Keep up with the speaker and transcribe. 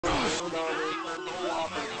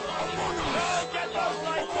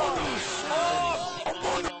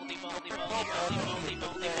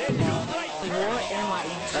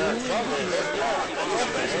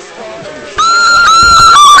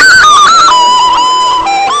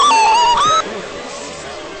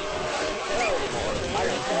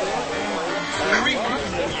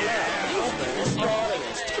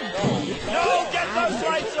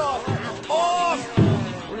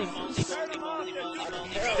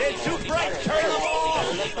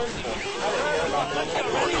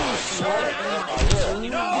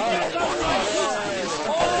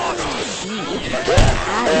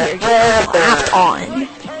Clap on.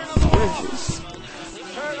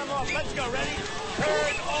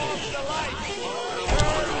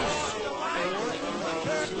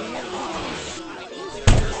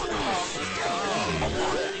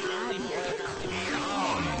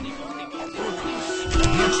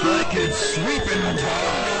 Looks like it's sweeping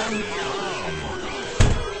time.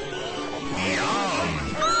 Yum.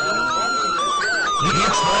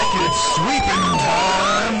 Looks like it's sweeping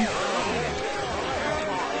time.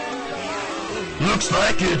 Looks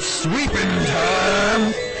like it's sweeping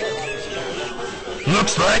time.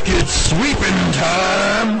 Looks like it's sweeping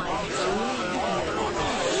time.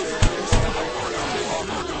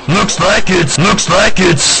 Looks like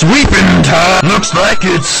it's sweeping time. Looks like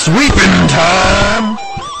it's sweeping time.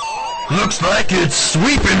 Looks like it's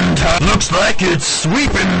sweeping time. Looks like it's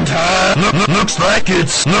sweeping time. Looks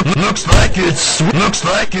like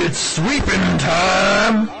it's sweeping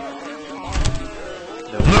time.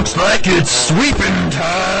 Looks like it's sweeping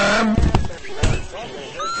time.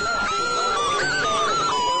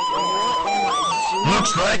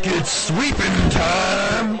 Looks like it's sweeping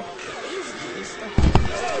time.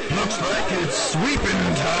 Looks like it's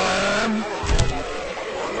sweeping time.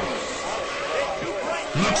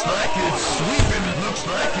 Looks like it's sweeping. Looks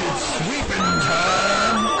like it's sweeping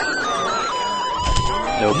time.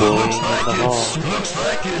 No bullying in the hall. Looks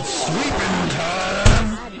like it's sweeping time.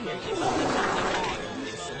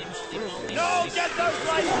 No, get those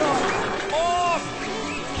lights off!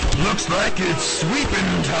 Looks like it's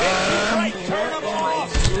sweeping time. Right, turn them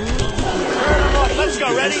off! Turn them off, let's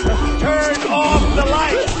go, ready? Turn off the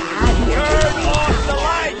lights! Turn off the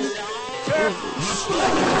lights! Looks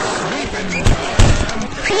like it's sweeping time.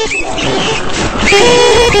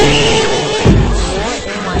 What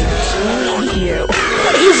am I doing here?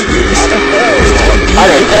 What is this? Get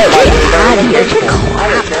out of here to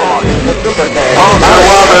clap on. Looks like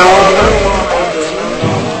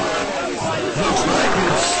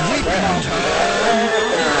it's sweeping time.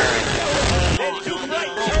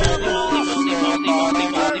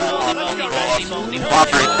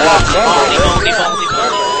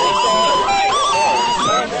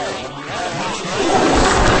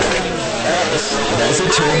 As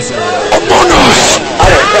it turns out, I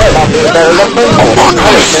don't care about being better looking. I don't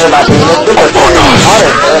care about being a super fan. I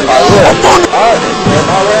don't care about you. I don't care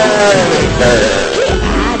about anything. Get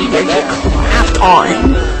out of here to clap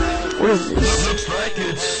on. What is this? Looks like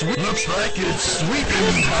it's sweeping time. Looks like it's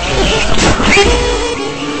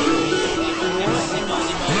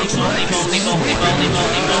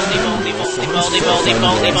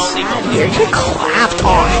Here to clap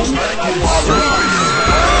on.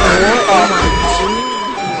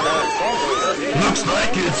 Looks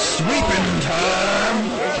like it's sweeping time.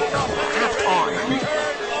 Clap on.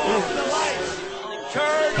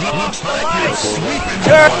 Looks like it's sweeping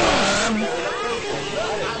time.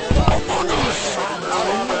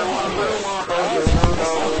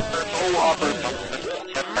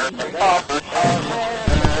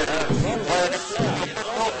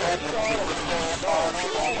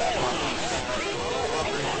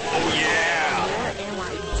 What am I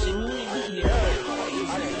doing here?